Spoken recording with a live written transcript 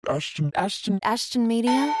Ashton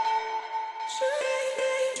Media.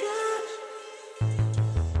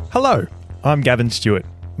 Hello, I'm Gavin Stewart,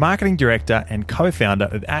 Marketing Director and co-founder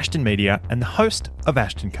of Ashton Media and the host of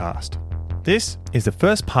Ashton Cast. This is the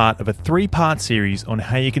first part of a 3-part series on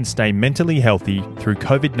how you can stay mentally healthy through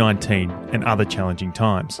COVID-19 and other challenging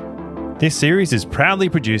times. This series is proudly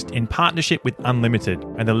produced in partnership with Unlimited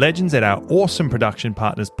and the legends at our awesome production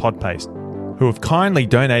partners Podpaste, who have kindly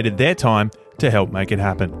donated their time to help make it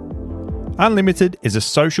happen. Unlimited is a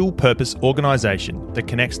social purpose organisation that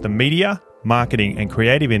connects the media, marketing and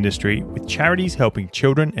creative industry with charities helping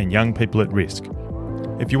children and young people at risk.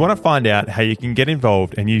 If you want to find out how you can get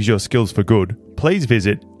involved and use your skills for good, please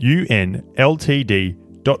visit unltd.org.au.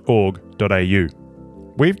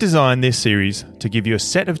 We've designed this series to give you a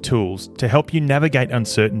set of tools to help you navigate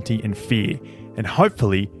uncertainty and fear, and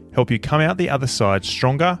hopefully help you come out the other side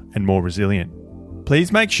stronger and more resilient.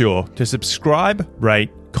 Please make sure to subscribe,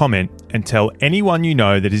 rate, comment, and tell anyone you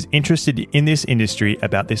know that is interested in this industry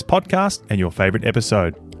about this podcast and your favourite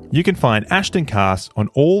episode. You can find Ashton Cast on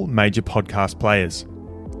all major podcast players.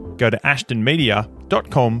 Go to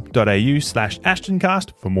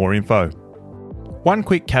ashtonmedia.com.au/AshtonCast for more info. One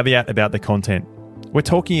quick caveat about the content. We're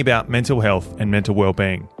talking about mental health and mental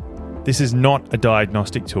well-being. This is not a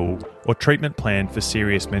diagnostic tool or treatment plan for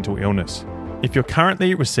serious mental illness. If you're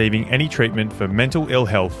currently receiving any treatment for mental ill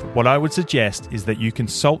health, what I would suggest is that you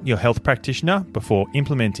consult your health practitioner before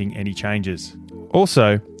implementing any changes.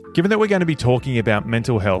 Also, given that we're going to be talking about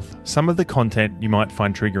mental health, some of the content you might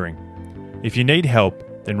find triggering. If you need help,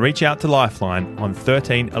 then reach out to Lifeline on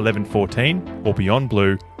 13 11 14 or Beyond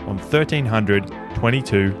Blue on 1300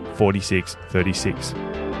 22 46 36.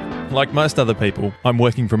 Like most other people, I'm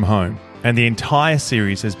working from home, and the entire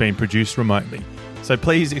series has been produced remotely, so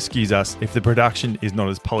please excuse us if the production is not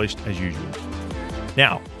as polished as usual.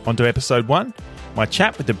 Now, on to episode 1, my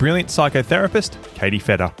chat with the brilliant psychotherapist, Katie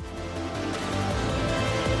Fetter.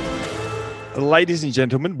 Ladies and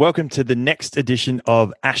gentlemen, welcome to the next edition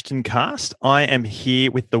of Ashton Cast. I am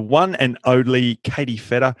here with the one and only Katie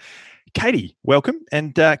Fetter. Katie, welcome.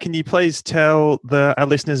 And can you please tell our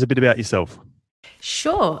listeners a bit about yourself?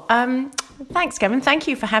 Sure. Thanks, Gavin. Thank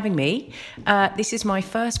you for having me. This is my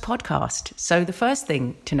first podcast. So the first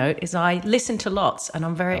thing to note is I listen to lots and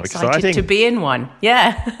I'm very excited to be in one.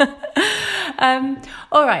 Yeah.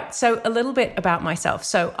 All right. So a little bit about myself.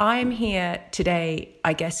 So I'm here today,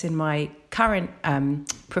 I guess, in my current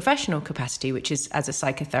professional capacity, which is as a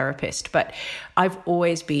psychotherapist. But I've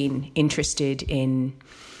always been interested in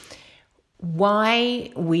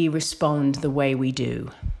why we respond the way we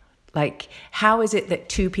do. Like, how is it that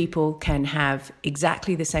two people can have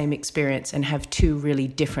exactly the same experience and have two really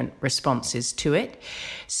different responses to it?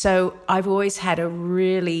 So I've always had a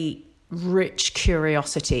really rich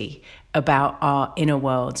curiosity about our inner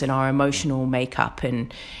worlds and our emotional makeup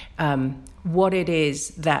and what it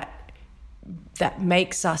is that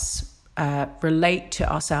makes us relate to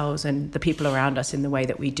ourselves and the people around us in the way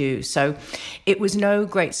that we do. So it was no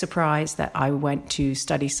great surprise that I went to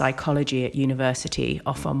study psychology at university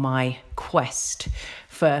off on my quest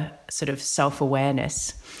for sort of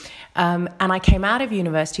self-awareness. And I came out of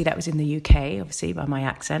university, that was in the UK, obviously by my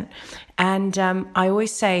accent. And I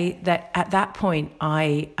always say that at that point,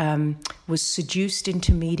 I was seduced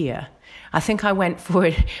into media. I think I went for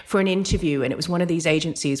an interview, and it was one of these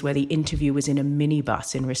agencies where the interview was in a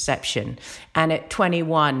minibus in reception. And at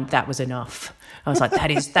 21, that was enough. I was like,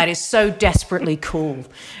 that is so desperately cool.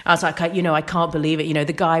 I was like, I can't believe it.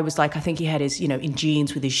 The guy was like, I think he had his, in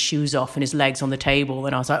jeans with his shoes off and his legs on the table.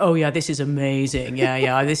 And I was like, oh yeah, this is amazing.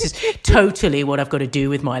 Yeah. This is totally what I've got to do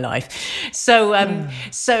with my life. So then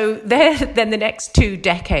the next 2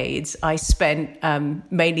 decades I spent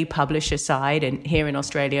mainly publisher side, and here in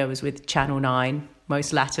Australia I was with Channel 9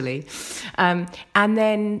 most latterly. And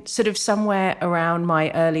then sort of somewhere around my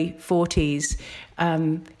early 40s,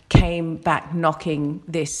 came back knocking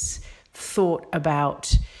this thought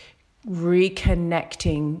about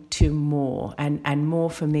reconnecting to more. And more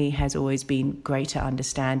for me has always been greater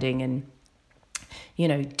understanding and,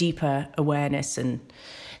 deeper awareness. And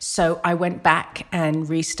so I went back and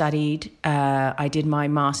restudied. I did my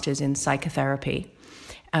master's in psychotherapy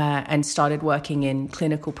and started working in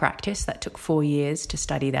clinical practice. That took 4 years to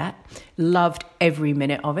study that. Loved every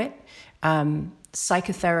minute of it.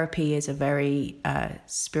 Psychotherapy is a very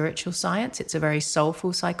spiritual science. It's a very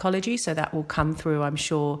soulful psychology. So that will come through, I'm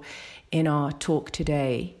sure, in our talk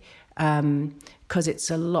today, because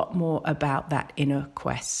it's a lot more about that inner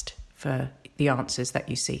quest for the answers that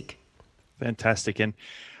you seek. Fantastic. And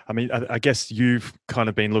I mean, I guess you've kind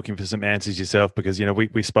of been looking for some answers yourself because,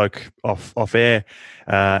 we spoke off air,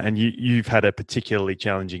 and you've had a particularly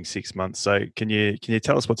challenging 6 months. So can you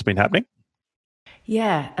tell us what's been happening?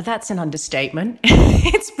 Yeah, that's an understatement.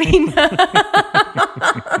 It's been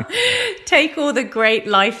take all the great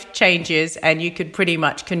life changes and you could pretty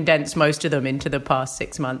much condense most of them into the past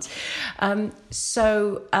 6 months.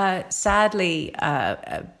 Sadly,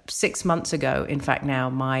 6 months ago, in fact, now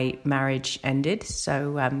my marriage ended.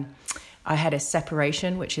 So I had a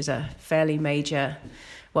separation, which is a fairly major,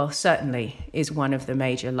 well, certainly is one of the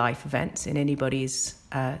major life events in anybody's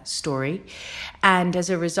story. And as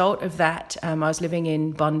a result of that, I was living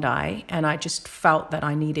in Bondi and I just felt that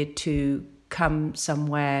I needed to come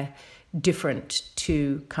somewhere different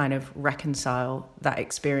to kind of reconcile that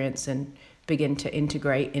experience and begin to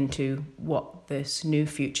integrate into what this new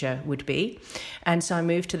future would be. And so I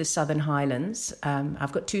moved to the Southern Highlands.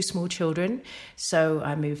 I've got 2 small children, so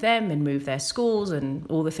I moved them and moved their schools and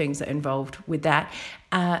all the things that involved with that.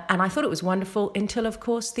 And I thought it was wonderful until, of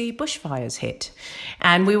course, the bushfires hit.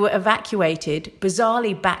 And we were evacuated,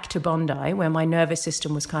 bizarrely, back to Bondi, where my nervous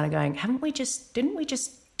system was kind of going, didn't we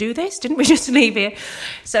just do this? Didn't we just leave here?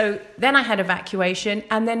 So then I had evacuation.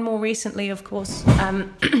 And then more recently, of course,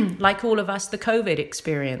 like all of us, the COVID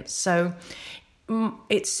experience. So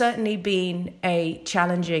it's certainly been a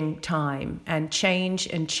challenging time, and change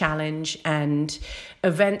and challenge and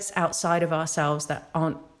events outside of ourselves that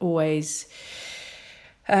aren't always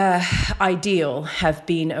ideal have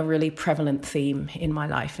been a really prevalent theme in my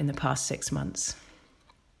life in the past 6 months.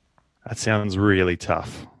 That sounds really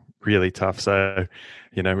tough, really tough. So,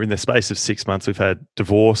 in the space of 6 months, we've had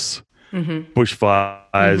divorce,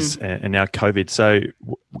 bushfires, and now COVID. So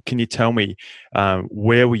can you tell me,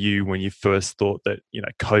 where were you when you first thought that,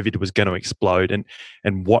 COVID was going to explode, and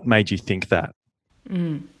what made you think that?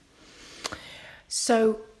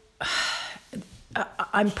 So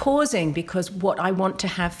I'm pausing because what I want to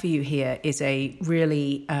have for you here is a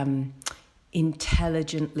really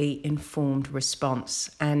intelligently informed response.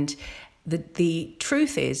 And the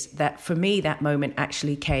truth is that for me, that moment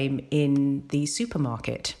actually came in the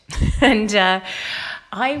supermarket. And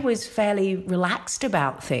I was fairly relaxed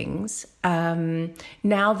about things.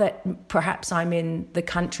 Now that perhaps I'm in the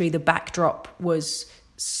country, the backdrop was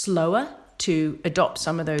slower to adopt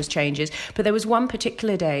some of those changes. But there was one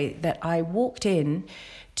particular day that I walked in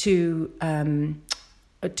to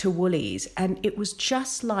Woolies, and it was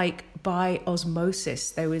just like by osmosis,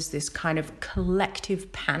 there was this kind of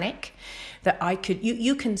collective panic that I could,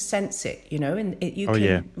 you can sense it, and you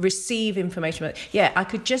can receive information. Yeah, I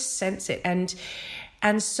could just sense it. And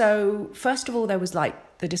so first of all, there was like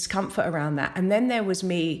the discomfort around that. And then there was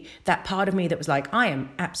that part of me that was like, I am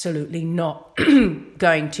absolutely not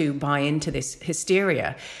going to buy into this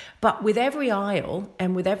hysteria. But with every aisle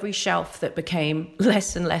and with every shelf that became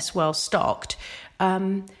less and less well stocked,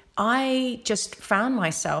 I just found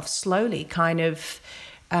myself slowly kind of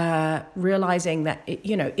realizing that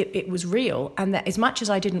it was real, and that as much as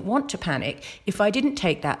I didn't want to panic, if I didn't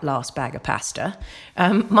take that last bag of pasta,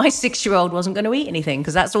 my 6-year-old wasn't going to eat anything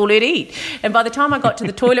because that's all he'd eat. And by the time I got to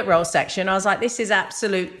the toilet roll section, I was like, this is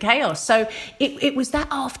absolute chaos. So it was that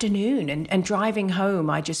afternoon and driving home,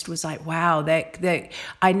 I just was like, wow,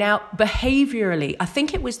 I now behaviorally, I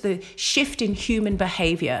think it was the shift in human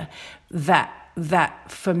behavior that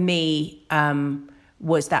for me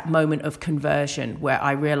was that moment of conversion where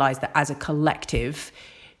I realized that as a collective,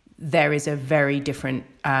 there is a very different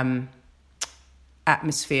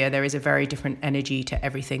atmosphere. There is a very different energy to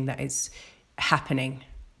everything that is happening.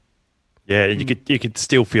 Yeah, you could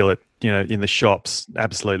still feel it, in the shops.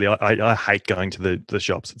 Absolutely. I hate going to the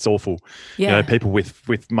shops. It's awful. Yeah. People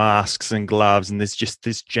with masks and gloves, and there's just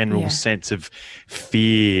this general sense of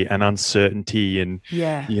fear and uncertainty, and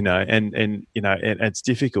and it's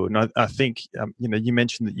difficult. And I think you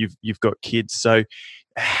mentioned that you've got kids. So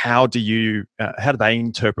how do they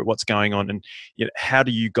interpret what's going on, and how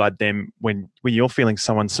do you guide them when you're feeling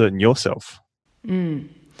so uncertain yourself?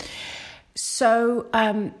 So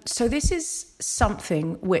this is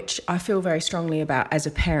something which I feel very strongly about as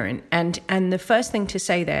a parent. And the first thing to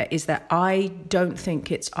say there is that I don't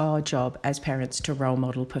think it's our job as parents to role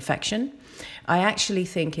model perfection. I actually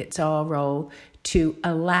think it's our role to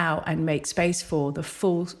allow and make space for the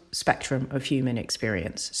full spectrum of human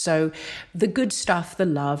experience. So the good stuff, the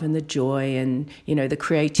love and the joy and, the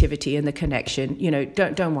creativity and the connection,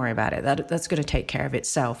 don't worry about it. That's going to take care of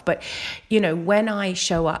itself. But, when I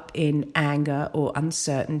show up in anger or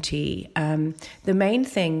uncertainty, the main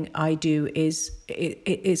thing I do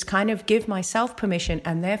is kind of give myself permission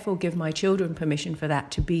and therefore give my children permission for that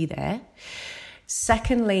to be there.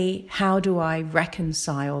 Secondly, how do I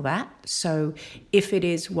reconcile that? So if it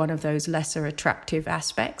is one of those lesser attractive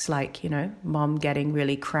aspects, like, mom getting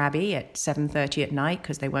really crabby at 7:30 at night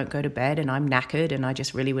because they won't go to bed and I'm knackered and I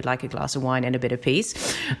just really would like a glass of wine and a bit of peace,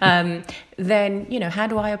 then, how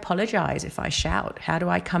do I apologize if I shout? How do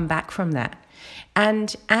I come back from that?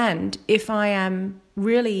 And if I am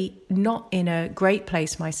really not in a great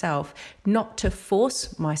place myself, not to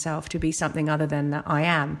force myself to be something other than that I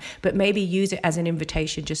am, but maybe use it as an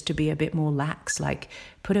invitation just to be a bit more lax, like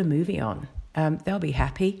put a movie on. They'll be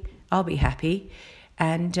happy. I'll be happy.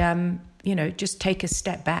 And, just take a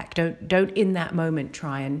step back. Don't in that moment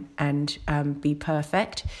try and be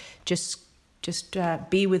perfect. Just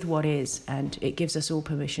be with what is. And it gives us all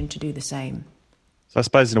permission to do the same. So I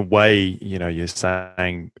suppose in a way, you're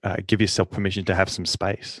saying give yourself permission to have some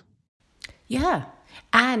space. Yeah.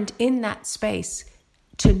 And in that space,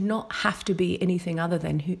 to not have to be anything other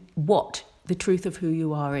than what the truth of who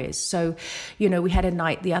you are is. So, we had a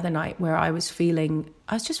night the other night where I was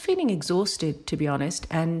just feeling exhausted, to be honest.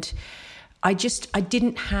 And I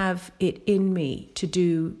didn't have it in me to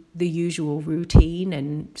do the usual routine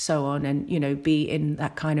and so on and, be in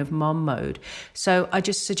that kind of mom mode. So I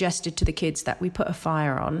just suggested to the kids that we put a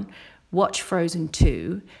fire on, watch Frozen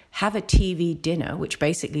 2, have a TV dinner, which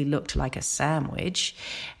basically looked like a sandwich,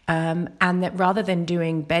 and that rather than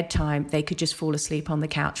doing bedtime, they could just fall asleep on the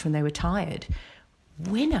couch when they were tired.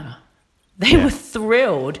 Winner. They were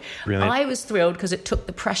thrilled. Really? I was thrilled because it took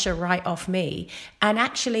the pressure right off me. And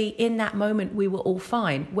actually, in that moment, we were all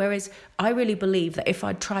fine. Whereas I really believe that if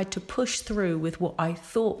I'd tried to push through with what I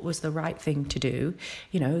thought was the right thing to do,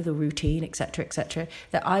 the routine, et cetera,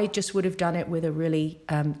 that I just would have done it with a really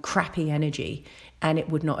crappy energy, and it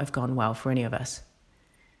would not have gone well for any of us.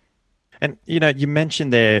 And, you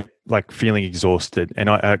mentioned there, like, feeling exhausted. And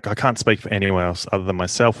I can't speak for anyone else other than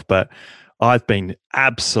myself, but I've been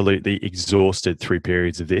absolutely exhausted through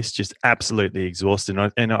periods of this, just absolutely exhausted.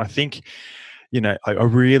 And I think, I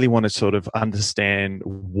really want to sort of understand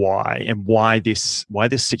why this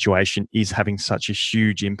situation is having such a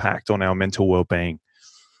huge impact on our mental well-being.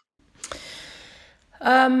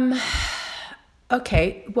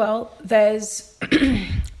 Okay, well, there's,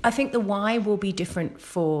 I think the why will be different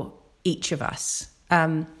for each of us.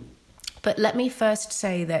 But let me first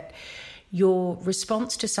say that your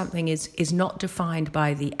response to something is not defined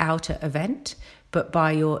by the outer event, but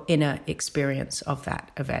by your inner experience of that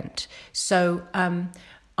event. So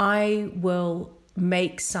I will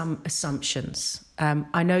make some assumptions.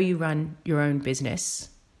 I know you run your own business,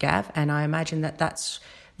 Gav, and I imagine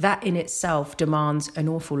that in itself demands an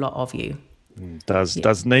awful lot of you. Needs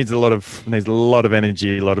a lot of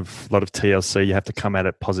energy, a lot of TLC. You have to come at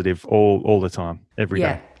it positive all the time, every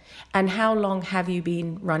day. And how long have you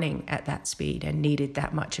been running at that speed and needed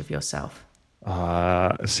that much of yourself?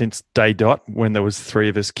 Since day dot, when there was three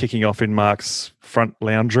of us kicking off in Mark's front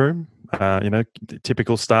lounge room.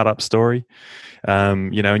 Typical startup story.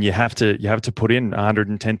 And you have to put in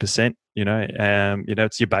 110%.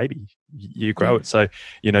 It's your baby. You grow it, so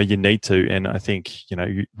you need to. And I think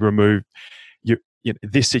you remove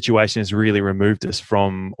this situation has really removed us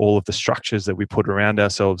from all of the structures that we put around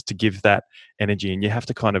ourselves to give that energy, and you have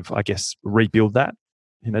to kind of, I guess, rebuild that.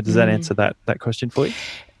 Does that answer that question for you?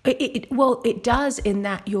 It does, in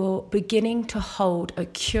that you're beginning to hold a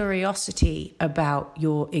curiosity about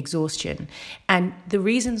your exhaustion. And the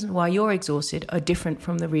reasons why you're exhausted are different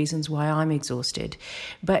from the reasons why I'm exhausted.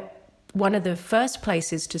 But one of the first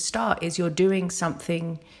places to start is you're doing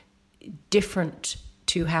something different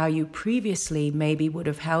to how you previously maybe would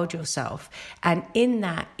have held yourself. And in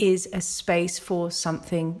that is a space for some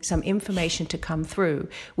information to come through,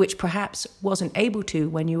 which perhaps wasn't able to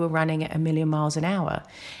when you were running at 1,000,000 miles an hour.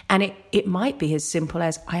 And it might be as simple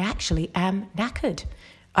as, I actually am knackered.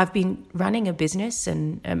 I've been running a business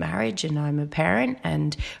and a marriage, and I'm a parent,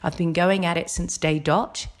 and I've been going at it since day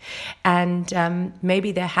dot. And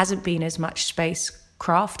maybe there hasn't been as much space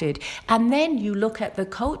crafted. And then you look at the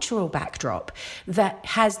cultural backdrop that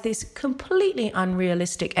has this completely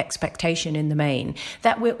unrealistic expectation in the main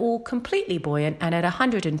that we're all completely buoyant and at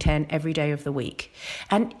 110 every day of the week.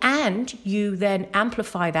 And you then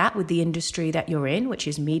amplify that with the industry that you're in, which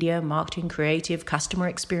is media, marketing, creative, customer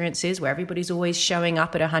experiences, where everybody's always showing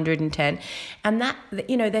up at 110. And that,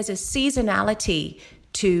 there's a seasonality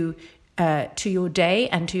to your day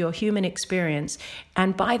and to your human experience.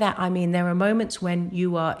 And by that, I mean, there are moments when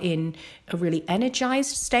you are in a really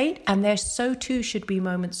energized state, and there so too should be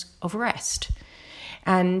moments of rest.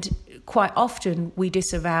 And quite often we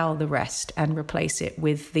disavow the rest and replace it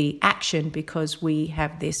with the action because we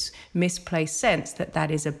have this misplaced sense that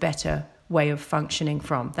that is a better way of functioning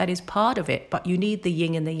from. That is part of it, but you need the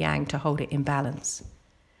yin and the yang to hold it in balance.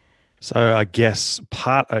 So I guess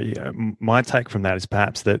my take from that is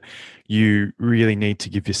perhaps that you really need to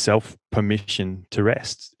give yourself permission to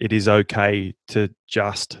rest. It is okay to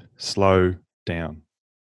just slow down.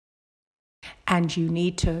 And you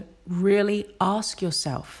need to really ask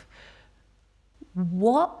yourself,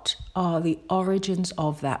 what are the origins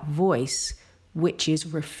of that voice which is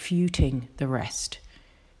refuting the rest?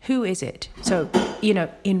 Who is it? So,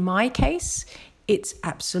 in my case, it's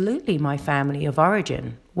absolutely my family of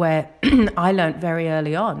origin, where I learned very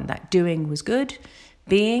early on that doing was good,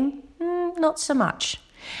 being, not so much.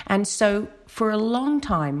 And so for a long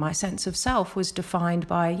time, my sense of self was defined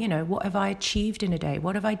by, what have I achieved in a day?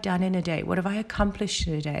 What have I done in a day? What have I accomplished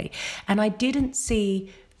in a day? And I didn't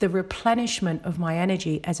see the replenishment of my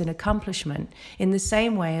energy as an accomplishment in the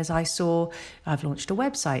same way as I saw I've launched a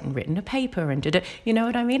website and written a paper and did it. You know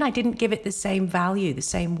what I mean? I didn't give it the same value, the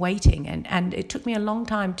same weighting. And it took me a long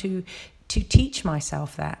time to teach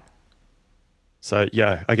myself that. So,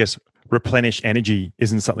 yeah, I guess replenish energy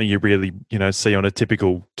isn't something you really, see on a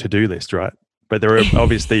typical to-do list, right? But there are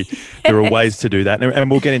obviously there are ways to do that, and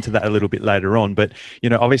we'll get into that a little bit later on. But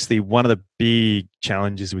obviously, one of the big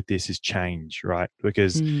challenges with this is change, right?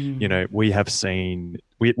 Because we haven't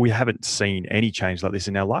seen any change like this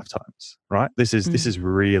in our lifetimes, right? This is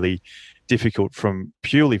really difficult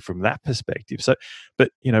purely from that perspective. So,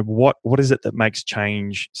 but what is it that makes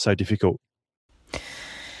change so difficult?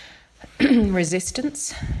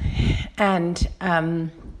 Resistance, and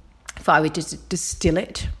if I would just distill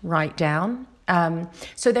it right down.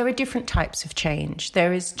 So there are different types of change.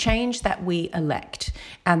 There is change that we elect,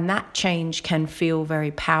 and that change can feel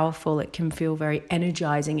very powerful. It can feel very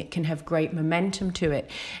energizing. It can have great momentum to it.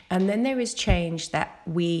 And then there is change that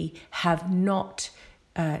we have not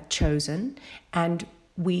chosen, and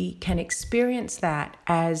we can experience that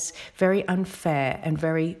as very unfair and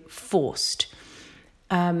very forced.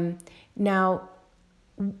 Now,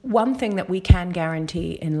 one thing that we can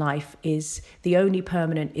guarantee in life is the only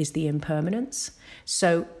permanent is the impermanence.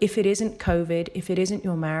 So if it isn't COVID, if it isn't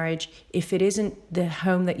your marriage, if it isn't the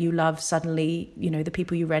home that you love suddenly, the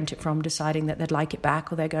people you rent it from deciding that they'd like it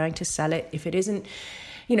back or they're going to sell it, if it isn't,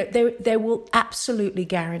 there will absolutely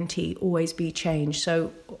guarantee always be change.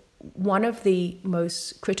 So one of the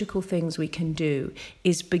most critical things we can do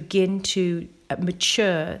is begin to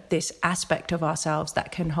mature this aspect of ourselves that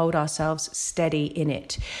can hold ourselves steady in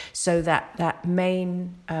it, so that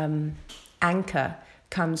main anchor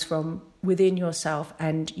comes from within yourself,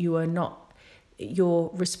 and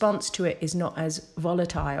your response to it is not as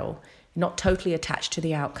volatile, not totally attached to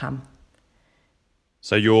the outcome.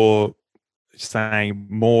 So you're saying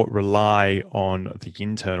more rely on the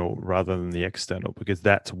internal rather than the external, because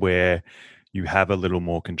that's where you have a little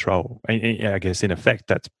more control. And I guess in effect,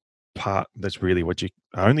 that's really what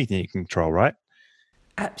only thing you can control, right?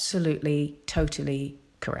 Absolutely, totally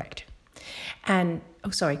correct. And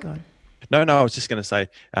sorry, go on. No, I was just going to say,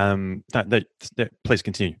 please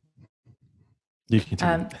continue. You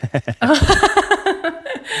continue.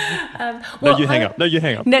 Well, you hang up. No, you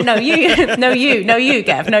hang up. No, you,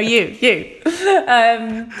 Gav. No, you.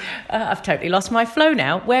 I've totally lost my flow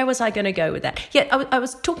now. Where was I going to go with that? Yeah, I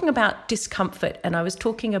was talking about discomfort, and I was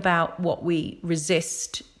talking about what we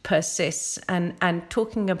resist persists, and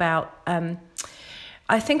talking about,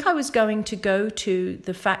 I think I was going to go to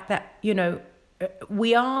the fact that,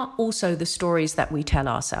 we are also the stories that we tell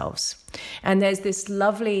ourselves. And there's this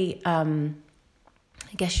lovely, I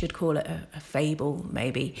guess you'd call it a fable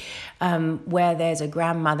maybe, where there's a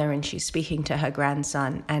grandmother and she's speaking to her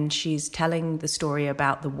grandson, and she's telling the story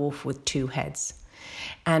about the wolf with two heads.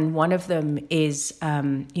 And one of them is,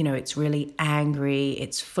 it's really angry,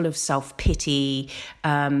 it's full of self-pity,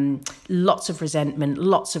 lots of resentment,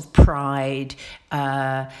 lots of pride.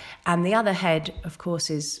 And the other head, of course,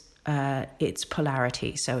 is its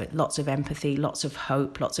polarity. So lots of empathy, lots of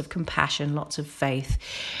hope, lots of compassion, lots of faith.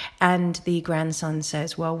 And the grandson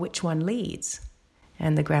says, well, which one leads?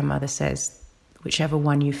 And the grandmother says, whichever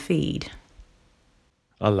one you feed.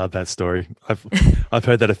 I love that story. I've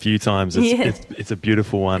heard that a few times. It's a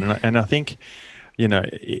beautiful one, and I think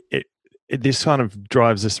this kind of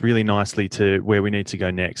drives us really nicely to where we need to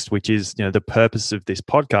go next, which is the purpose of this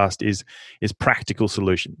podcast is practical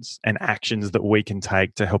solutions and actions that we can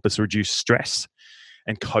take to help us reduce stress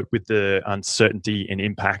and cope with the uncertainty and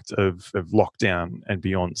impact of lockdown and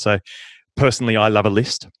beyond. So, personally, I love a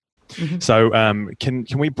list. Mm-hmm. So, can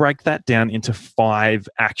we break that down into 5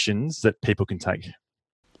 actions that people can take?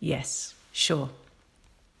 Yes, sure.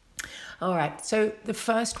 All right. So the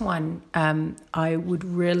first one, I would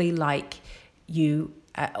really like you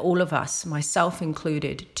all of us, myself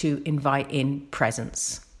included, to invite in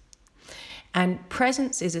presence. And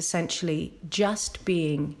presence is essentially just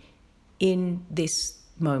being in this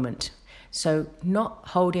moment. So not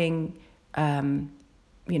holding,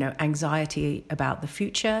 anxiety about the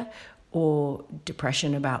future or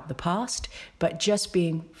depression about the past, but just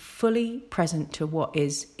being fully present to what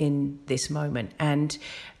is in this moment. And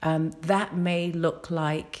that may look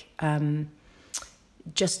like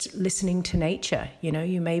just listening to nature.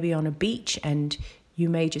 You may be on a beach and you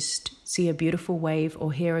may just see a beautiful wave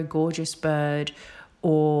or hear a gorgeous bird,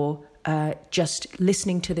 or just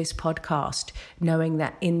listening to this podcast, knowing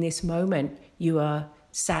that in this moment you are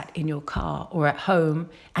sat in your car or at home,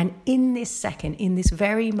 and in this second, in this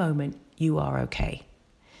very moment, you are okay.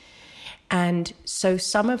 And so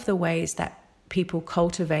some of the ways that people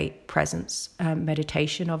cultivate presence,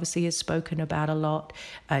 meditation obviously is spoken about a lot,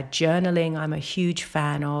 journaling I'm a huge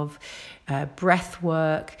fan of, breath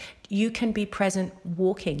work. You can be present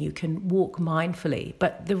walking, you can walk mindfully,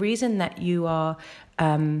 but the reason that you are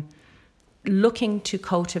looking to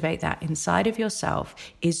cultivate that inside of yourself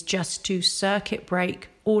is just to circuit break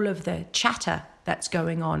all of the chatter that's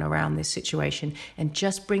going on around this situation and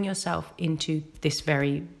just bring yourself into this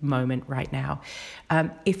very moment right now.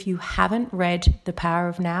 If you haven't read The Power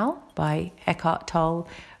of Now by Eckhart Tolle,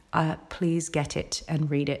 please get it and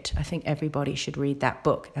read it. I think everybody should read that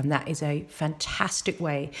book. And that is a fantastic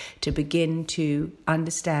way to begin to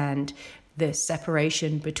understand the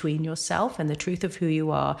separation between yourself and the truth of who you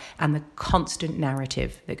are and the constant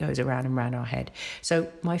narrative that goes around and around our head. So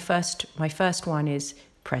my first one is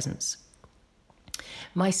presence.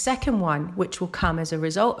 My second one, which will come as a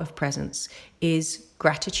result of presence, is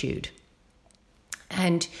gratitude.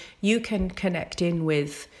 And you can connect in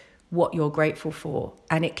with what you're grateful for.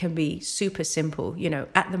 And it can be super simple.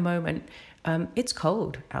 At the moment, it's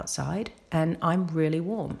cold outside and I'm really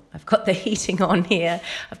warm. I've got the heating on here.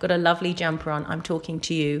 I've got a lovely jumper on. I'm talking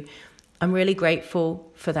to you. I'm really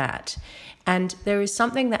grateful for that. And there is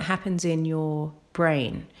something that happens in your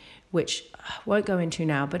brain, which I won't go into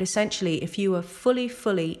now, but essentially if you are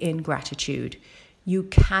fully in gratitude, you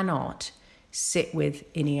cannot sit with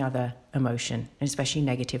any other emotion, especially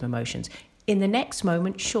negative emotions. In the next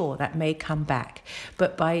moment, sure, that may come back.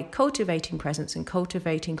 But by cultivating presence and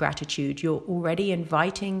cultivating gratitude, you're already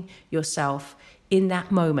inviting yourself in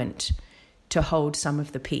that moment to hold some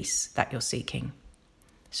of the peace that you're seeking.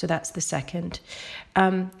 So that's the second.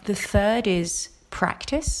 The third is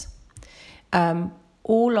practice.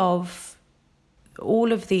 All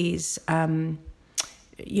of these,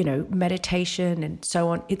 meditation and so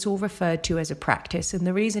on, it's all referred to as a practice. And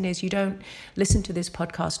the reason is you don't listen to this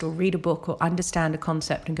podcast or read a book or understand a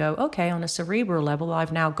concept and go, okay, on a cerebral level,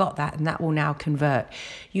 I've now got that and that will now convert.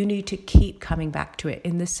 You need to keep coming back to it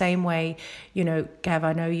in the same way, Gav,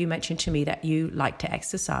 I know you mentioned to me that you like to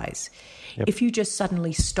exercise. Yep. If you just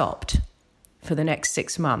suddenly stopped for the next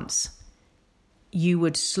 6 months, you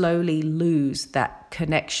would slowly lose that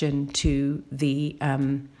connection to the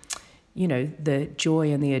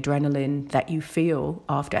joy and the adrenaline that you feel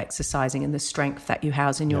after exercising and the strength that you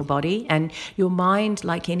house in your body. And your mind,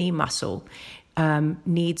 like any muscle,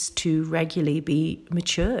 needs to regularly be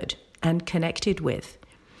matured and connected with.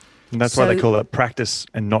 And that's why they call it practice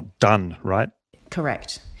and not done, right?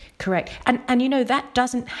 Correct. And that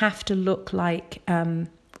doesn't have to look like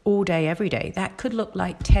all day, every day. That could look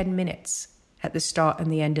like 10 minutes at the start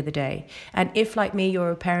and the end of the day. And if, like me,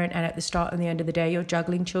 you're a parent and at the start and the end of the day you're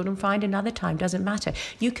juggling children, find another time, doesn't matter.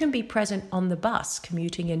 You can be present on the bus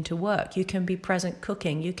commuting into work. You can be present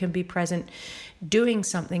cooking. You can be present doing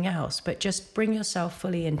something else, but just bring yourself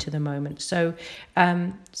fully into the moment. So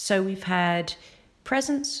we've had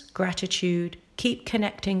presence, gratitude, keep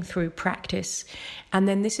connecting through practice. And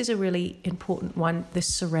then this is a really important one, the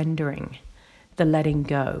surrendering, the letting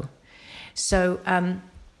go. So,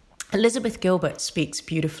 Elizabeth Gilbert speaks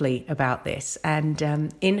beautifully about this.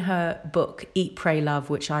 And in her book, Eat, Pray, Love,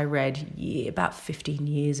 which I read about 15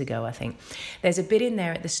 years ago, I think, there's a bit in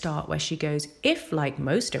there at the start where she goes, if, like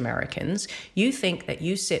most Americans, you think that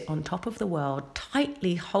you sit on top of the world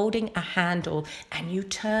tightly holding a handle and you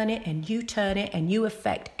turn it and you turn it and you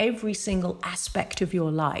affect every single aspect of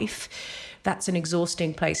your life, that's an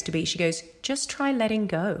exhausting place to be. She goes, just try letting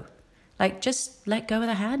go. Just let go of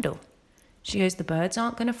the handle. She goes, the birds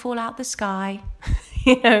aren't going to fall out the sky.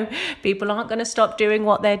 People aren't going to stop doing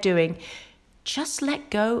what they're doing. Just let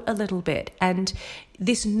go a little bit. And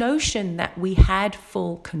this notion that we had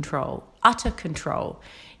full control, utter control,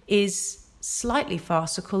 is slightly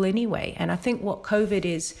farcical anyway. And I think what COVID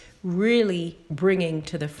is really bringing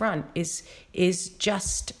to the front is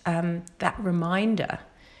just that reminder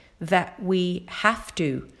that we have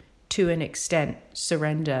to an extent,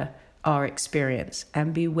 surrender our experience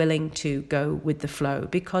and be willing to go with the flow.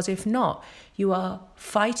 Because if not, you are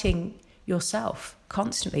fighting yourself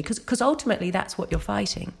constantly, because ultimately that's what you're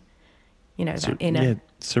fighting. That inner... Yeah,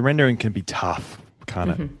 surrendering can be tough,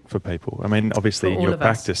 can't it, for people? I mean, obviously in your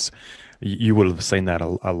practice, you will have seen that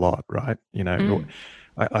a lot, right?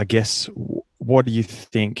 I guess, what do you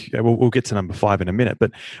think, we'll get to number 5 in a minute,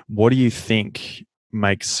 but what do you think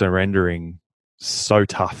makes surrendering so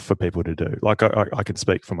tough for people to do? Like, I can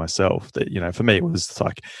speak for myself that, for me, it was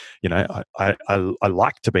like, I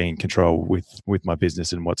like to be in control with my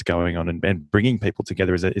business and what's going on, and bringing people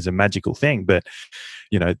together is a magical thing. But,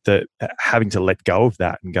 having to let go of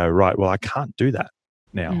that and go, right, well, I can't do that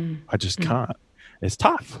now. I just can't. It's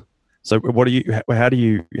tough. So how do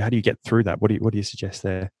you get through that? What do you suggest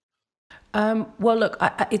there? Well, look,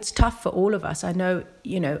 it's tough for all of us. I know,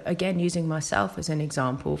 again, using myself as an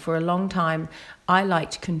example, for a long time, I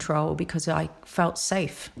liked control because I felt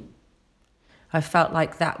safe. I felt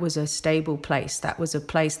like that was a stable place. That was a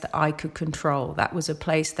place that I could control. That was a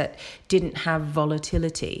place that didn't have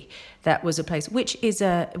volatility. That was a place, which is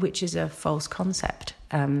a false concept.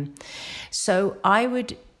 So I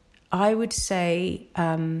would say,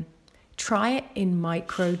 try it in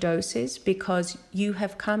micro doses, because you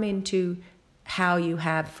have come into how you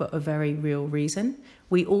have for a very real reason.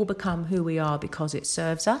 We all become who we are because it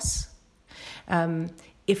serves us.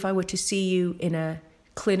 If I were to see you in a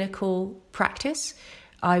clinical practice,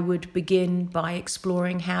 I would begin by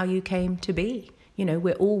exploring how you came to be.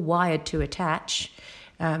 We're all wired to attach,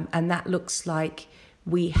 and that looks like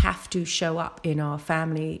we have to show up in our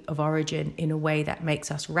family of origin in a way that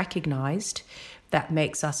makes us recognized, that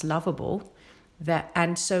makes us lovable.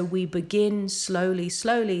 And so we begin slowly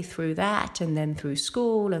through that, and then through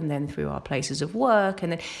school, and then through our places of work,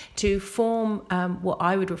 and then to form what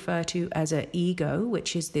I would refer to as an ego,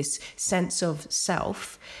 which is this sense of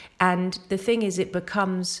self. And the thing is, it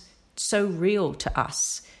becomes so real to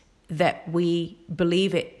us that we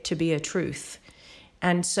believe it to be a truth.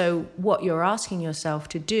 And so what you're asking yourself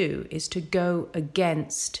to do is to go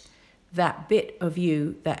against that bit of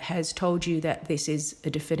you that has told you that this is a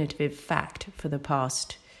definitive fact for the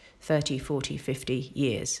past 30, 40, 50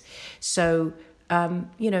 years. So,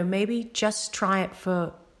 maybe just try it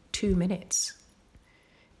for 2 minutes.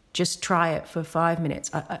 Just try it for 5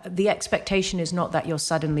 minutes. The expectation is not that you're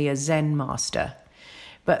suddenly a Zen master,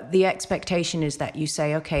 but the expectation is that you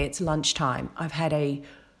say, okay, it's lunchtime. I've had a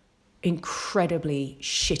incredibly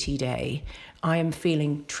shitty day. I am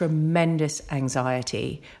feeling tremendous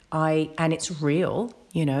anxiety. And it's real,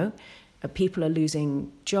 people are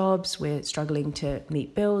losing jobs. We're struggling to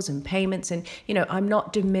meet bills and payments. And, I'm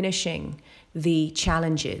not diminishing the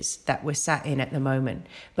challenges that we're sat in at the moment.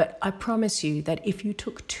 But I promise you that if you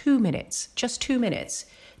took 2 minutes, just 2 minutes,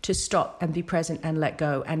 to stop and be present and let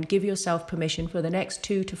go and give yourself permission for the next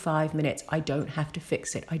 2 to 5 minutes, I don't have to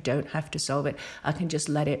fix it. I don't have to solve it. I can just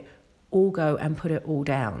let it all go and put it all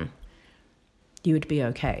down. You would be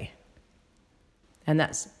okay. And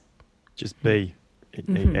that's... Just be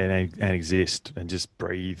and exist and just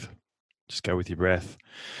breathe. Just go with your breath.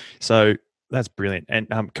 So that's brilliant.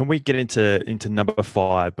 And can we get into number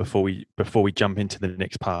 5 before we jump into the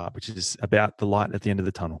next part, which is about the light at the end of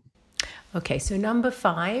the tunnel? Okay, so number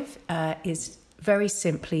 5 is very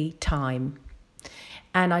simply time.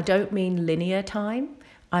 And I don't mean linear time.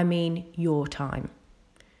 I mean your time.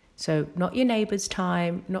 So not your neighbor's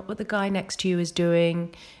time, not what the guy next to you is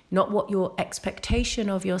doing, not what your expectation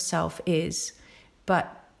of yourself is,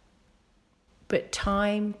 but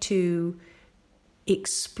time to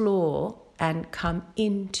explore and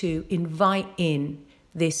invite in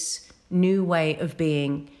this new way of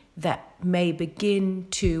being that may begin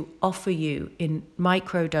to offer you in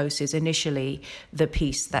micro doses initially the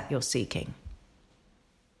peace that you're seeking.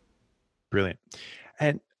 Brilliant.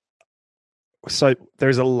 And so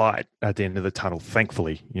there's a light at the end of the tunnel,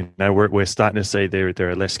 thankfully. We're starting to see there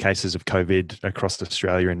are less cases of COVID across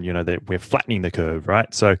Australia, and that we're flattening the curve,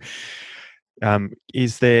 right? So,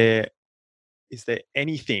 is there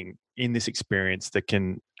anything in this experience that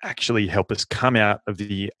can actually help us come out of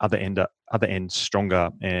the other end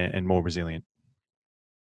stronger and more resilient?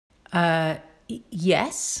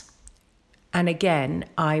 Yes, and again,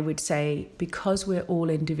 I would say, because we're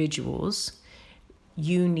all individuals,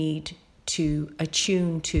 you need to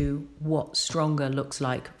attune to what stronger looks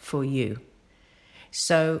like for you.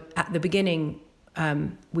 So at the beginning,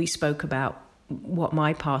 we spoke about what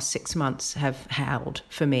my past 6 months have held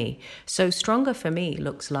for me. So stronger for me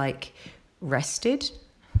looks like rested,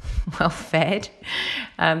 well fed.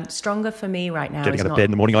 Stronger for me right now Getting is out of not, bed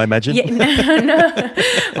in the morning, I imagine. Yeah, no.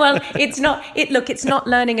 Well, it's not. It's not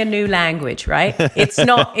learning a new language, right?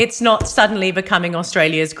 It's not suddenly becoming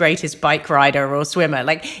Australia's greatest bike rider or swimmer.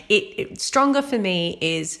 Like stronger for me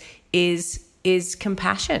is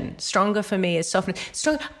compassion. Stronger for me is softness.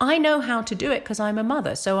 I know how to do it because I'm a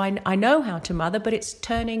mother. So I know how to mother, but it's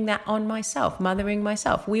turning that on myself, mothering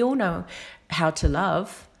myself. We all know how to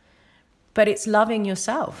love, but it's loving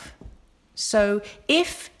yourself. So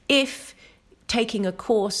if taking a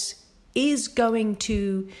course is going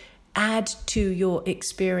to add to your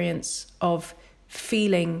experience of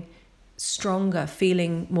feeling stronger,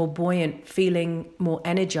 feeling more buoyant, feeling more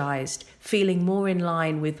energized, feeling more in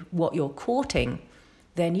line with what you're courting,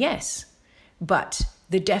 then yes. But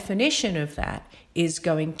the definition of that is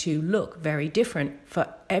going to look very different for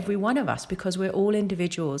every one of us because we're all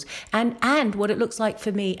individuals. And what it looks like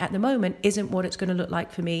for me at the moment isn't what it's going to look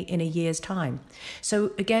like for me in a year's time.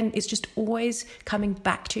 So again, it's just always coming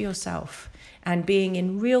back to yourself and being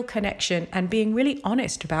in real connection and being really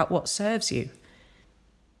honest about what serves you.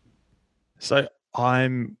 So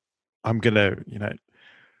I'm going to,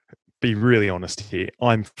 be really honest here.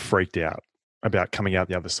 I'm freaked out about coming out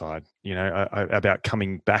the other side, about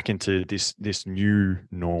coming back into this new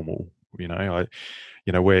normal,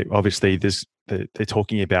 where obviously they're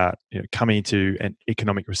talking about coming into an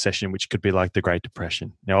economic recession, which could be like the Great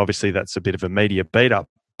Depression. Now, obviously that's a bit of a media beat up,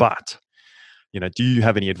 but, do you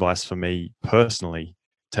have any advice for me personally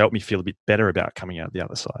to help me feel a bit better about coming out the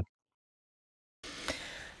other side?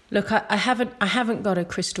 Look, I haven't got a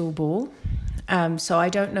crystal ball. So I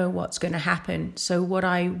don't know what's going to happen. So what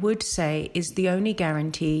I would say is the only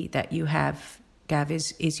guarantee that you have, Gav,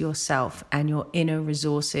 is yourself and your inner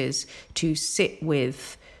resources to sit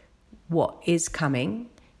with what is coming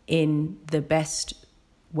in the best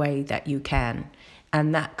way that you can.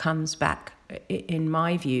 And that comes back, in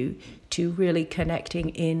my view, to really connecting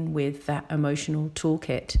in with that emotional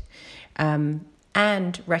toolkit,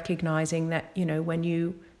 and recognizing that, when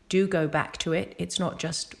you do go back to it, it's not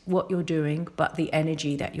just what you're doing, but the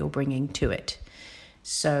energy that you're bringing to it.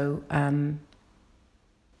 So, that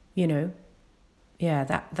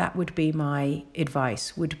would be my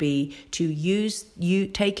advice, would be to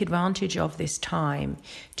take advantage of this time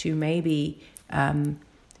to maybe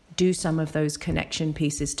do some of those connection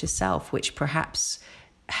pieces to self, which perhaps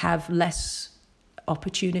have less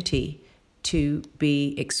opportunity to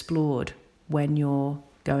be explored when you're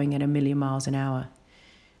going at 1,000,000 miles an hour.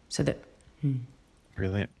 So that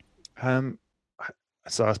Brilliant.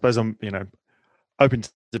 So I suppose I'm open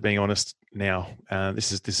to being honest now.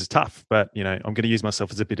 This is tough, but I'm going to use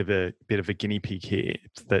myself as a bit of a guinea pig here.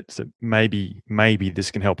 That maybe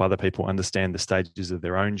this can help other people understand the stages of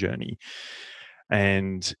their own journey.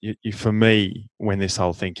 And for me, when this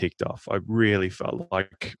whole thing kicked off, I really felt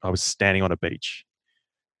like I was standing on a beach,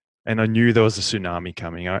 and I knew there was a tsunami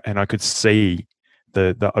coming, and I could see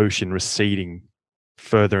the ocean receding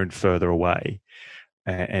further and further away,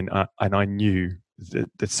 and I knew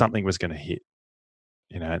that something was going to hit,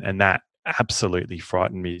 and that absolutely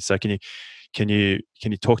frightened me. So can you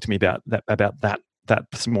talk to me about that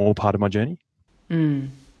small part of my journey?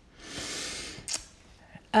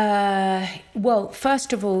 Well,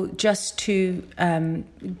 first of all, just to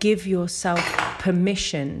give yourself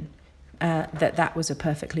permission that was a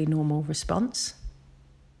perfectly normal response,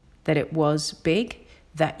 that it was big,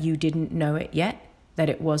 that you didn't know it yet, that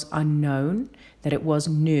it was unknown, that it was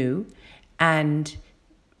new, and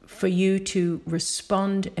for you to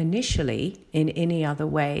respond initially in any other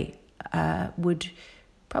way would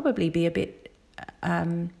probably be a bit,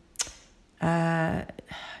 I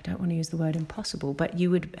don't want to use the word impossible, but you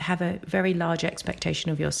would have a very large expectation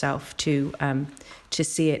of yourself to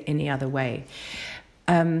see it any other way.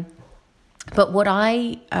 But what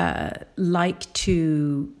I like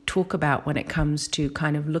to talk about when it comes to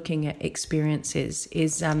kind of looking at experiences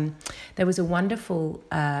is there was a wonderful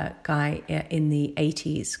guy in the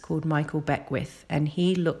 80s called Michael Beckwith, and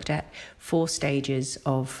he looked at 4 stages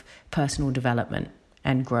of personal development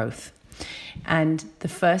and growth. And the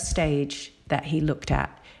first stage that he looked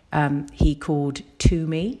at, he called To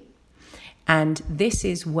Me. And this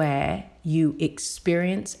is where you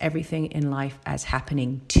experience everything in life as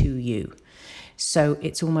happening to you. So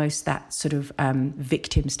it's almost that sort of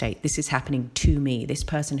victim state. This is happening to me. This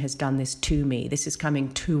person has done this to me. This is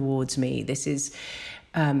coming towards me. This is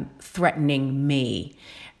threatening me.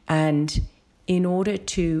 And in order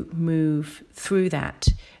to move through that,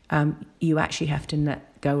 you actually have to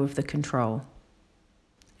let go of the control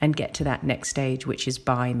and get to that next stage, which is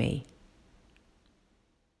by me.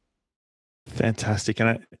 Fantastic.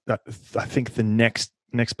 And I think the next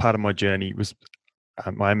next part of my journey was,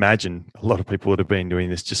 I imagine a lot of people would have been doing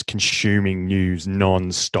this, just consuming news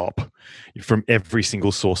non-stop from every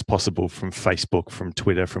single source possible, from Facebook, from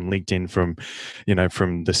Twitter, from LinkedIn, from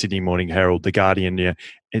the Sydney Morning Herald, the Guardian.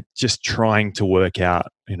 It just trying to work out,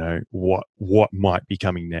 what might be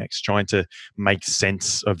coming next, trying to make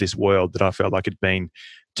sense of this world that I felt like had been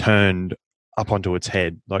turned up onto its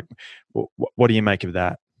head. Like, what do you make of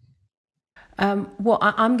that? Well,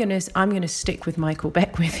 I'm gonna stick with Michael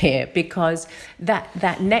Beckwith here, because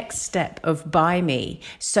that next step of by me,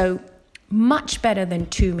 so much better than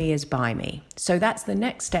to me is by me. So that's the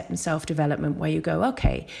next step in self-development, where you go,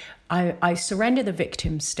 okay, I surrender the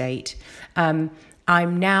victim state.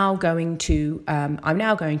 I'm now going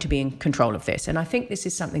to be in control of this, and I think this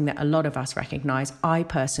is something that a lot of us recognize. I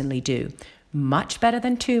personally do. Much better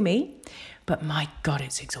than to me, but my God,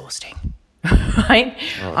 it's exhausting. Right?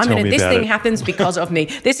 This thing happens because of me.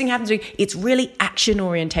 This thing happens. It's really action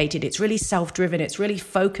orientated. It's really self-driven. It's really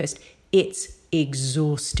focused. It's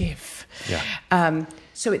exhaustive. Yeah.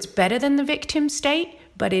 So it's better than the victim state,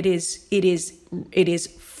 but it is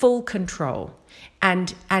full control.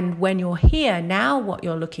 And when you're here now, what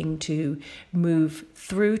you're looking to move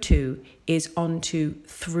through to is onto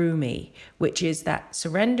through me, which is that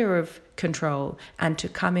surrender of control and to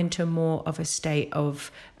come into more of a state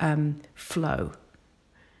of flow.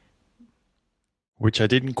 Which I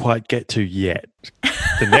didn't quite get to yet.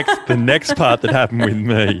 The next part that happened with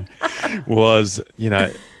me was,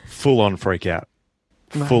 full on freak out.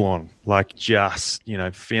 Right. Full on, like just,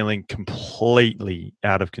 feeling completely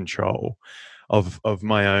out of control of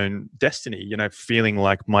my own destiny, feeling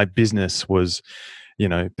like my business was,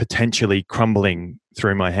 potentially crumbling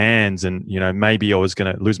through my hands, and, maybe I was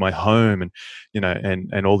going to lose my home, and,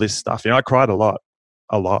 and all this stuff. I cried a lot,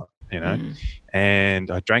 and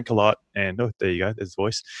I drank a lot, and there you go, there's the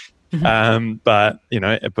voice. But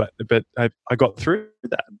I got through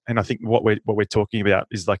that. And I think what we're talking about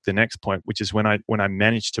is like the next point, which is when I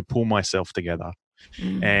managed to pull myself together,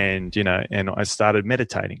 and, and I started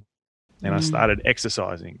meditating, and I started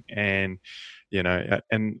exercising, and,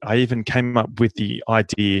 and I even came up with the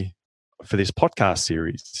idea for this podcast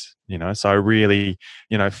series, so I really,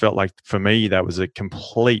 felt like for me, that was a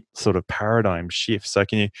complete sort of paradigm shift. So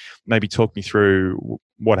can you maybe talk me through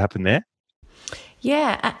what happened there?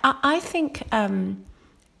 Yeah, I think,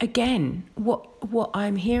 again, what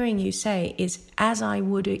I'm hearing you say is, as I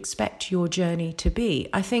would expect your journey to be.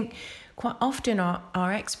 I think quite often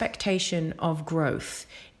our expectation of growth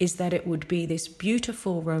is that it would be this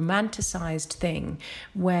beautiful, romanticized thing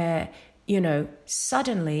where,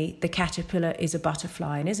 suddenly the caterpillar is a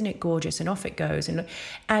butterfly, and isn't it gorgeous, and off it goes.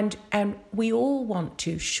 And we all want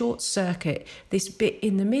to short circuit this bit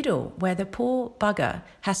in the middle where the poor bugger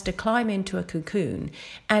has to climb into a cocoon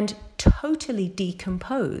and totally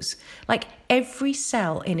decompose. Like every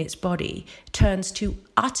cell in its body turns to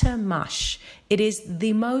utter mush. It is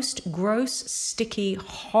the most gross, sticky,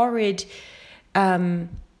 horrid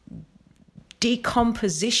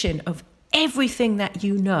decomposition of everything that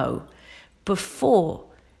you know before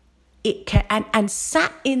it can, and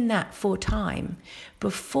sat in that for time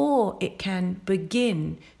before it can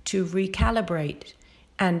begin to recalibrate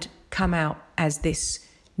and come out as this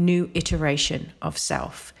new iteration of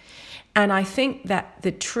self. And I think that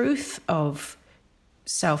the truth of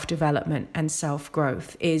self-development and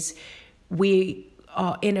self-growth is we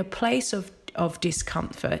are in a place of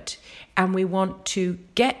discomfort, and we want to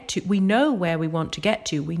get to, we know where we want to get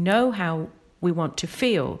to, we know how we want to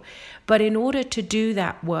feel. But in order to do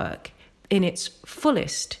that work in its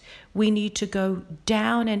fullest, we need to go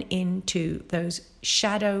down and into those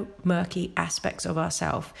shadow, murky aspects of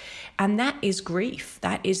ourselves. And that is grief.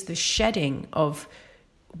 That is the shedding of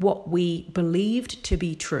what we believed to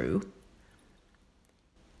be true,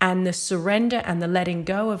 and the surrender and the letting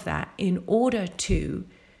go of that in order to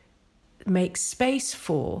make space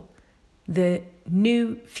for the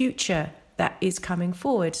new future that is coming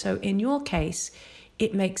forward. So in your case,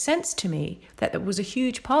 it makes sense to me that there was a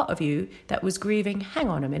huge part of you that was grieving, hang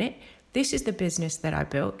on a minute, this is the business that I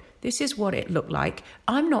built. This is what it looked like.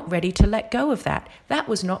 I'm not ready to let go of that. That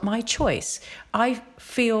was not my choice. I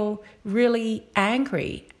feel really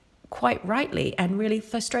angry, quite rightly, and really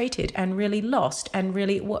frustrated and really lost, and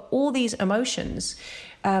really all these emotions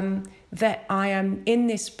that I am in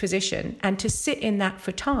this position, and to sit in that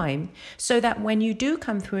for time, so that when you do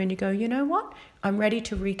come through and you go, you know what, I'm ready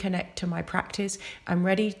to reconnect to my practice. I'm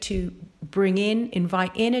ready to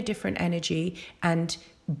invite in a different energy and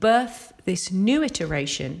birth this new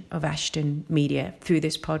iteration of Ashton Media through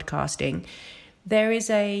this podcasting. There is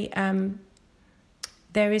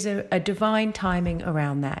there is a divine timing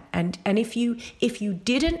around that. And if you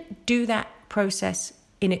didn't do that process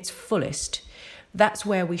in its fullest, that's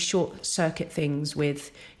where we short circuit things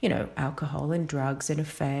with, alcohol and drugs and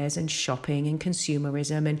affairs and shopping and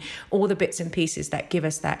consumerism and all the bits and pieces that give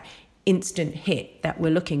us that instant hit that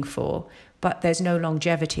we're looking for. But there's no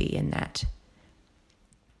longevity in that.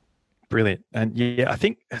 Brilliant. And yeah, I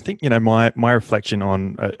think my reflection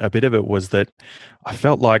on a bit of it was that I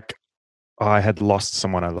felt like I had lost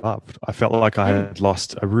someone I loved. I felt like I had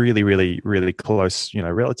lost a really, really, really close,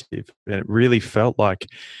 relative. And it really felt like,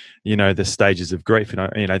 the stages of grief.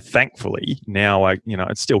 And thankfully now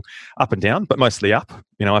it's still up and down, but mostly up.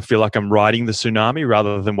 I feel like I'm riding the tsunami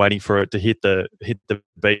rather than waiting for it to hit the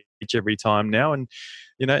beach every time now. And,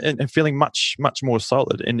 and feeling much, much more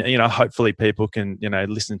solid. And, hopefully people can,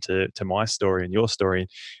 listen to my story and your story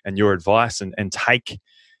and your advice and take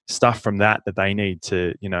stuff from that they need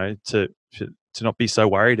to not be so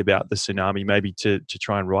worried about the tsunami, maybe to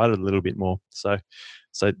try and ride it a little bit more. So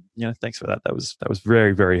thanks for that. That was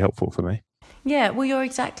very, very helpful for me. Yeah, well, you're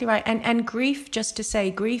exactly right. And grief, just to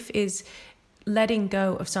say, grief is letting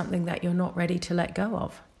go of something that you're not ready to let go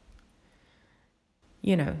of.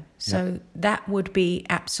 So that would be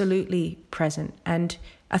absolutely present. And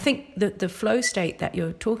I think that the flow state that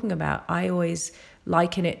you're talking about, I always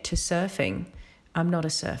liken it to surfing. I'm not a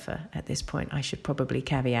surfer at this point, I should probably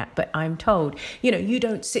caveat, but I'm told, you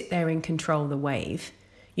don't sit there and control the wave.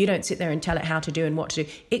 You don't sit there and tell it how to do and what to do.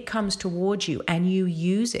 It comes towards you and you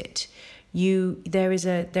use it. There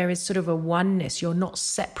is sort of a oneness. You're not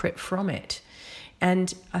separate from it.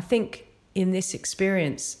 And I think in this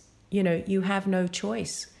experience, you have no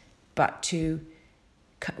choice but to,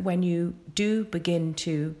 when you do begin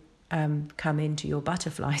to come into your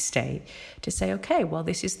butterfly state, to say, okay, well,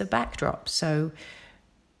 this is the backdrop. So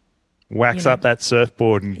wax up that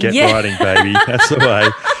surfboard and get riding, baby. That's the way.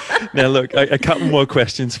 Now, look, a couple more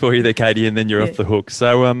questions for you there, Katie, and then you're off the hook.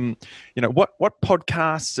 So, what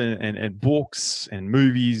podcasts and books and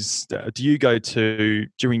movies do you go to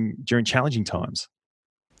during challenging times?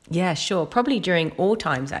 Yeah, sure. Probably during all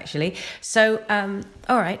times, actually. So,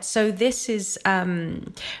 all right. So this is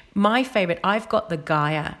my favorite. I've got the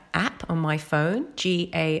Gaia app on my phone,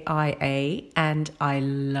 GAIA, and I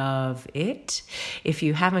love it. If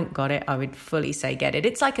you haven't got it, I would fully say get it.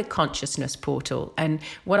 It's like a consciousness portal. And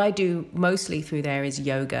what I do mostly through there is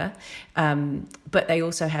yoga. But they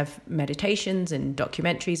also have meditations and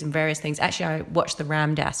documentaries and various things. Actually, I watched the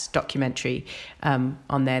Ram Dass documentary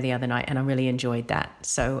on there the other night, and I really enjoyed that.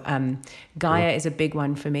 So Gaia is a big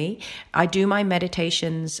one for me. I do my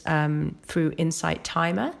meditations through Insight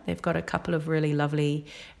Timer. They've got a couple of really lovely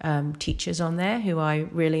teachers on there who I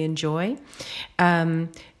really enjoy.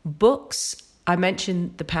 Books, I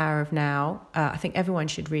mentioned The Power of Now. I think everyone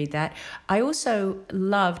should read that. I also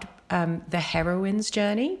loved The Heroine's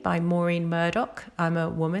Journey by Maureen Murdoch. I'm a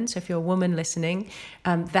woman, so if you're a woman listening,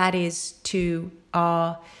 that is to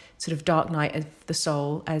our sort of dark night of the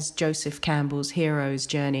soul, as Joseph Campbell's hero's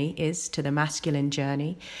journey is to the masculine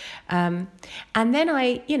journey. And then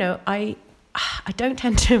I don't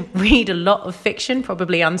tend to read a lot of fiction,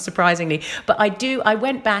 probably unsurprisingly, but I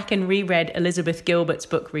went back and reread Elizabeth Gilbert's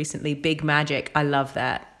book recently, Big Magic. I love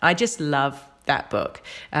that. I just love that book.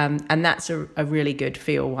 And that's a really good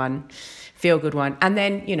feel good one. And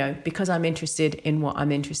then, because I'm interested in what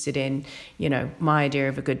I'm interested in, my idea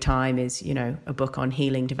of a good time is, a book on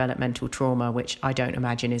healing developmental trauma, which I don't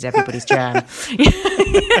imagine is everybody's jam.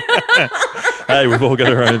 Hey, we've all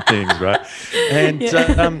got our own things, right? And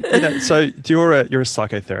so you're a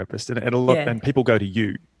psychotherapist, and a lot, and people go to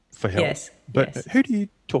you for help. Yes. But who do you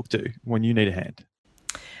talk to when you need a hand?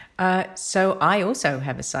 So I also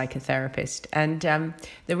have a psychotherapist, and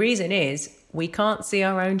the reason is we can't see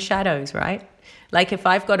our own shadows, right? Like if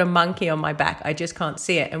I've got a monkey on my back, I just can't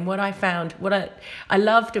see it. And what I found, what I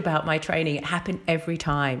loved about my training, it happened every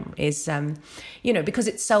time, is, because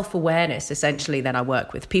it's self-awareness essentially that I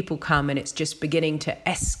work with. People come and it's just beginning to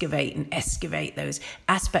excavate those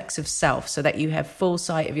aspects of self so that you have full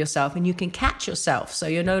sight of yourself and you can catch yourself. So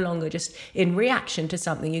you're no longer just in reaction to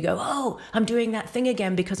something. You go, oh, I'm doing that thing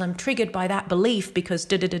again because I'm triggered by that belief because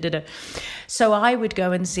da-da-da-da-da. So I would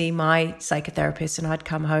go and see my psychotherapist and I'd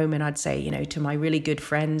come home and I'd say, to my really good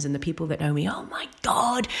friends and the people that know me, oh my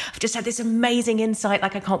God, I've just had this amazing insight.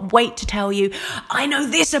 Like, I can't wait to tell you, I know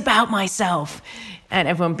this about myself. And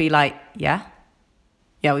everyone would be like, yeah,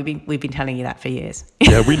 Yeah, we've been telling you that for years.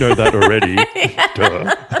 Yeah, we know that already.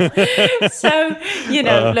 Duh. So,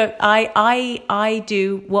 look, I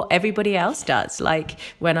do what everybody else does. Like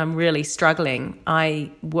when I'm really struggling,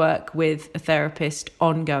 I work with a therapist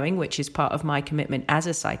ongoing, which is part of my commitment as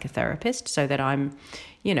a psychotherapist, so that I'm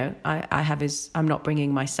not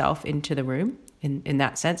bringing myself into the room in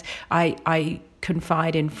that sense. I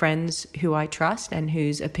confide in friends who I trust and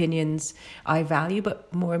whose opinions I value,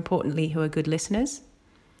 but more importantly, who are good listeners.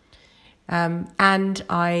 And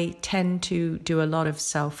I tend to do a lot of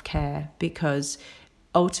self-care because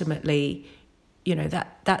ultimately,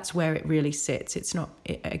 that's where it really sits. It's not,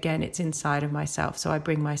 it's inside of myself. So I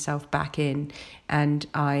bring myself back in and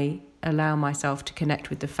I allow myself to connect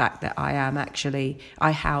with the fact that I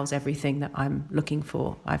house everything that I'm looking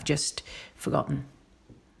for. I've just forgotten.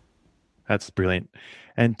 That's brilliant.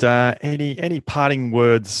 And any parting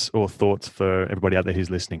words or thoughts for everybody out there who's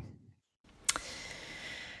listening?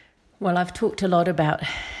 Well, I've talked a lot about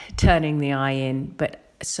turning the eye in, but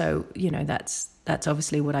so, that's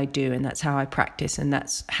obviously what I do, and that's how I practice, and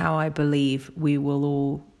that's how I believe we will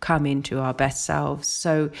all come into our best selves.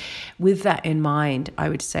 So with that in mind, I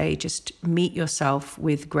would say just meet yourself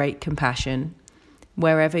with great compassion.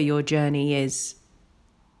 Wherever your journey is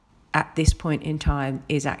at this point in time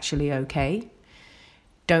is actually okay.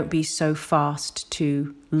 Don't be so fast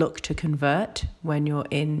to look to convert when you're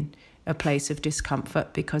in a place of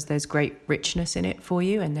discomfort, because there's great richness in it for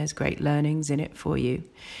you and there's great learnings in it for you.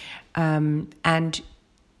 And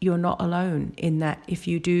you're not alone in that. If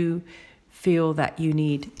you do feel that you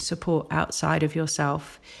need support outside of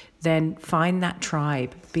yourself, then find that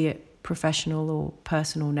tribe, be it professional or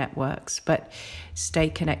personal networks, but stay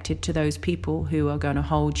connected to those people who are going to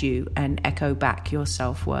hold you and echo back your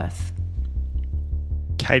self-worth.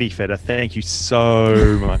 Katie Feder, thank you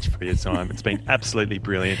so much for your time. It's been absolutely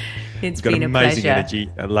brilliant. It's got been amazing a pleasure.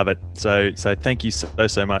 energy. I love it. So thank you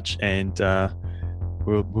so much, and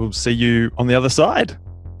we'll see you on the other side.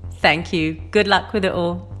 Thank you. Good luck with it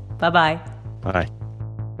all. Bye-bye. Bye.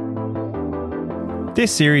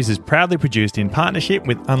 This series is proudly produced in partnership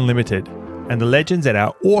with Unlimited and the legends at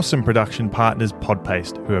our awesome production partners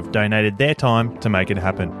Podpaste, who have donated their time to make it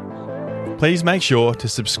happen. Please make sure to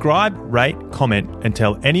subscribe, rate, comment, and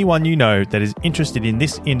tell anyone you know that is interested in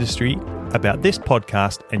this industry about this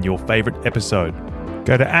podcast and your favourite episode.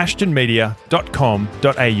 Go to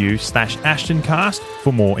ashtonmedia.com.au/AshtonCast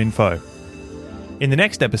for more info. In the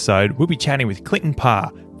next episode, we'll be chatting with Clinton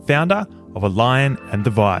Parr, founder of A Lion and the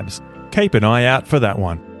Vibes. Keep an eye out for that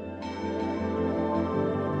one.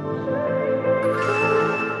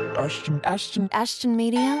 Ashton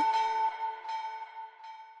Media.